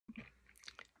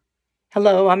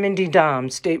Hello, I'm Mindy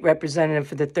Domb, State Representative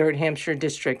for the 3rd Hampshire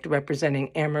District, representing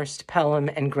Amherst, Pelham,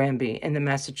 and Granby in the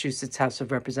Massachusetts House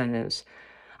of Representatives.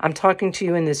 I'm talking to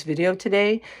you in this video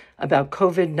today about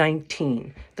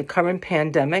COVID-19, the current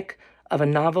pandemic of a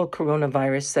novel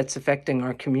coronavirus that's affecting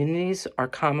our communities, our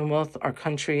Commonwealth, our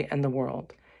country, and the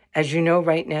world. As you know,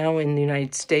 right now in the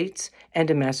United States and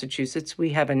in Massachusetts, we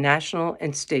have a national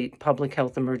and state public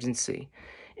health emergency.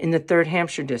 In the 3rd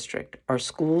Hampshire District, our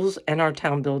schools and our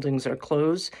town buildings are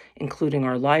closed, including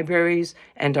our libraries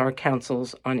and our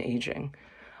councils on aging.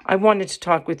 I wanted to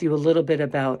talk with you a little bit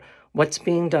about what's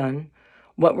being done,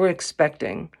 what we're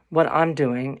expecting, what I'm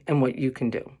doing, and what you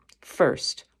can do.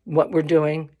 First, what we're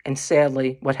doing, and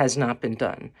sadly, what has not been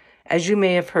done. As you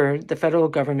may have heard, the federal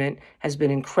government has been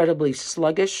incredibly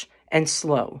sluggish and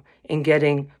slow in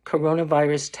getting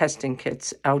coronavirus testing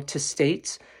kits out to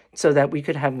states so that we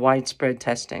could have widespread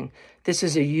testing. This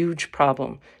is a huge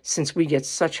problem since we get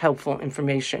such helpful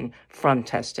information from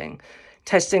testing.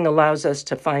 Testing allows us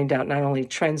to find out not only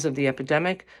trends of the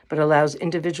epidemic, but allows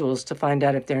individuals to find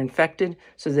out if they're infected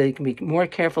so they can be more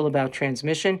careful about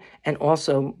transmission and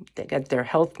also they get their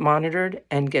health monitored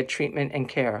and get treatment and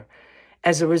care.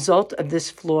 As a result of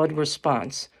this flawed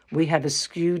response, we have a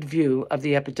skewed view of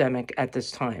the epidemic at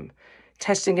this time.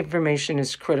 Testing information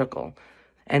is critical,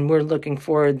 and we're looking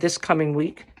forward this coming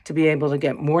week to be able to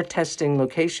get more testing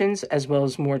locations as well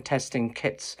as more testing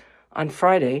kits. On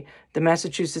Friday, the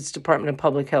Massachusetts Department of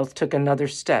Public Health took another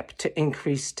step to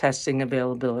increase testing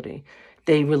availability.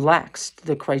 They relaxed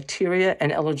the criteria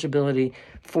and eligibility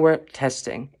for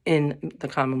testing in the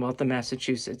Commonwealth of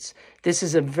Massachusetts. This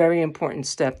is a very important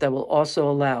step that will also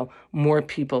allow more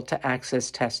people to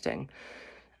access testing.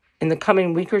 In the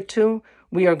coming week or two,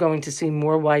 we are going to see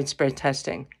more widespread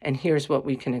testing, and here's what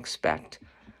we can expect.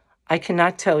 I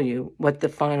cannot tell you what the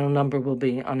final number will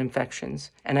be on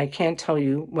infections, and I can't tell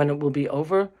you when it will be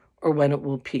over or when it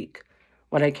will peak.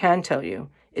 What I can tell you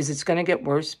is it's going to get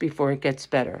worse before it gets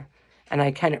better, and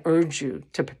I can urge you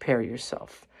to prepare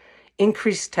yourself.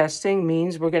 Increased testing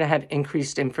means we're going to have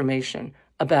increased information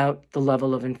about the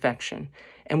level of infection,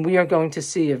 and we are going to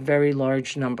see a very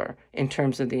large number in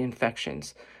terms of the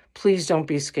infections. Please don't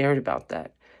be scared about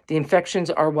that. The infections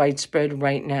are widespread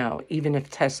right now, even if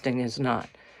testing is not.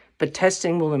 But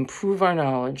testing will improve our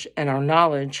knowledge, and our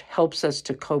knowledge helps us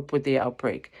to cope with the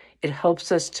outbreak. It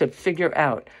helps us to figure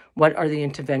out what are the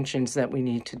interventions that we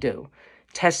need to do.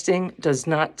 Testing does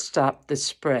not stop the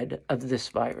spread of this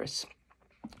virus.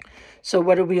 So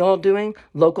what are we all doing?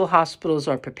 Local hospitals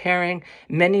are preparing.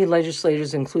 Many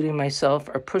legislators, including myself,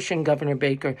 are pushing Governor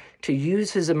Baker to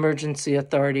use his emergency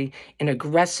authority in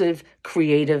aggressive,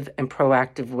 creative, and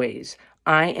proactive ways.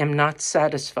 I am not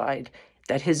satisfied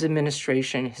that his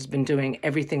administration has been doing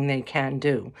everything they can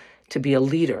do to be a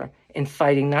leader in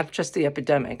fighting not just the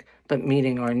epidemic, but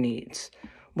meeting our needs.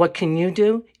 What can you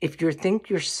do? If you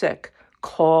think you're sick,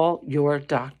 call your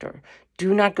doctor.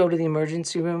 Do not go to the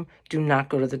emergency room. Do not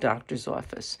go to the doctor's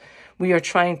office. We are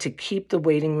trying to keep the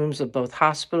waiting rooms of both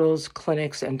hospitals,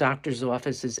 clinics, and doctors'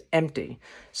 offices empty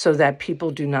so that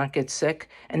people do not get sick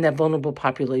and that vulnerable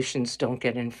populations don't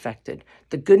get infected.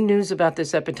 The good news about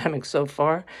this epidemic so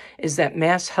far is that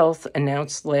Mass Health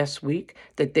announced last week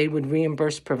that they would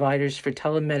reimburse providers for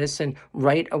telemedicine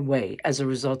right away as a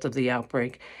result of the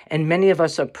outbreak. And many of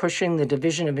us are pushing the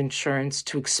Division of Insurance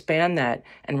to expand that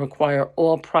and require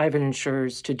all private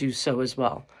insurers to do so as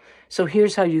well. So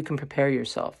here's how you can prepare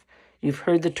yourself. You've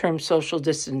heard the term social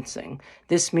distancing.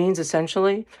 This means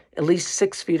essentially at least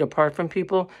 6 feet apart from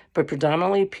people, but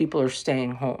predominantly people are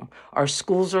staying home. Our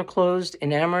schools are closed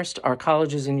in Amherst. Our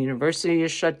colleges and universities are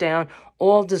shut down,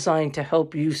 all designed to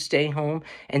help you stay home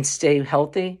and stay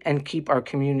healthy and keep our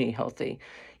community healthy.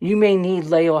 You may need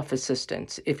layoff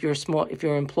assistance if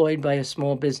you're employed by a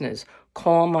small business.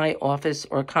 Call my office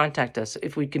or contact us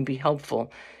if we can be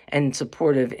helpful and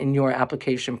supportive in your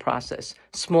application process.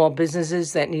 Small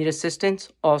businesses that need assistance,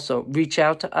 also reach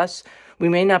out to us. We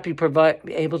may not be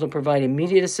able to provide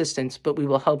immediate assistance, but we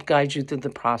will help guide you through the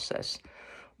process.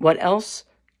 What else?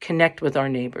 Connect with our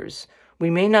neighbors. We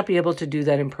may not be able to do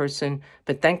that in person,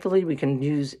 but thankfully we can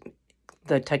use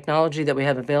the technology that we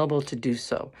have available to do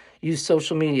so. Use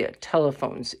social media,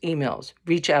 telephones, emails,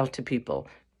 reach out to people,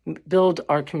 build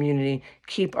our community,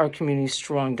 keep our community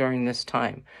strong during this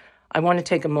time. I want to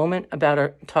take a moment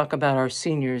talk about our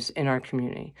seniors in our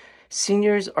community.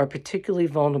 Seniors are particularly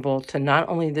vulnerable to not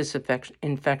only this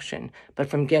infection, but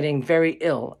from getting very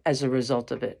ill as a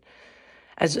result of it.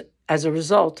 As a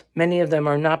result, many of them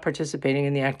are not participating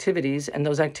in the activities, and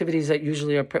those activities that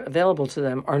usually are available to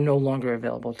them are no longer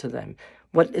available to them.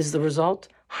 What is the result?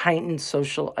 heightened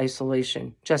social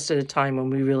isolation, just at a time when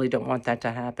we really don't want that to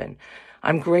happen.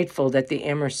 I'm grateful that the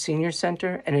Amherst Senior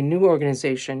Center and a new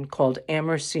organization called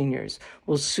Amherst Seniors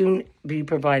will soon be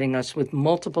providing us with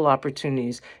multiple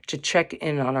opportunities to check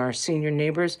in on our senior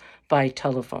neighbors by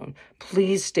telephone.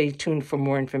 Please stay tuned for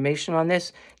more information on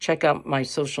this. Check out my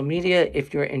social media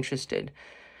if you're interested.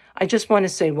 I just want to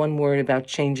say one word about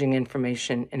changing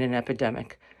information in an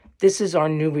epidemic. This is our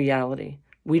new reality.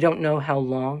 We don't know how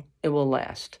long it will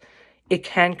last. It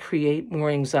can create more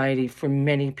anxiety for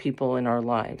many people in our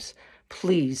lives.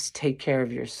 Please take care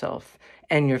of yourself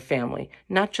and your family,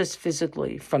 not just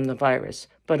physically from the virus,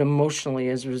 but emotionally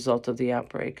as a result of the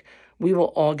outbreak. We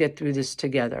will all get through this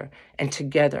together, and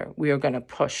together we are going to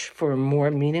push for a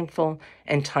more meaningful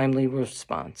and timely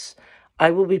response.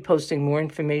 I will be posting more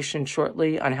information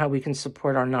shortly on how we can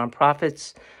support our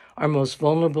nonprofits, our most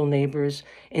vulnerable neighbors.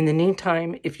 In the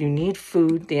meantime, if you need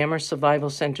food, the Amherst Survival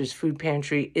Center's food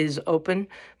pantry is open.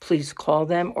 Please call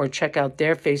them or check out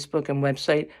their Facebook and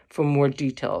website for more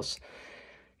details.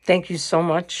 Thank you so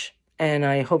much, and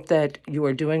I hope that you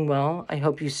are doing well. I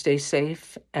hope you stay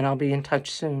safe, and I'll be in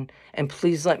touch soon. And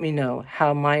please let me know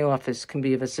how my office can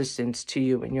be of assistance to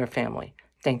you and your family.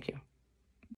 Thank you.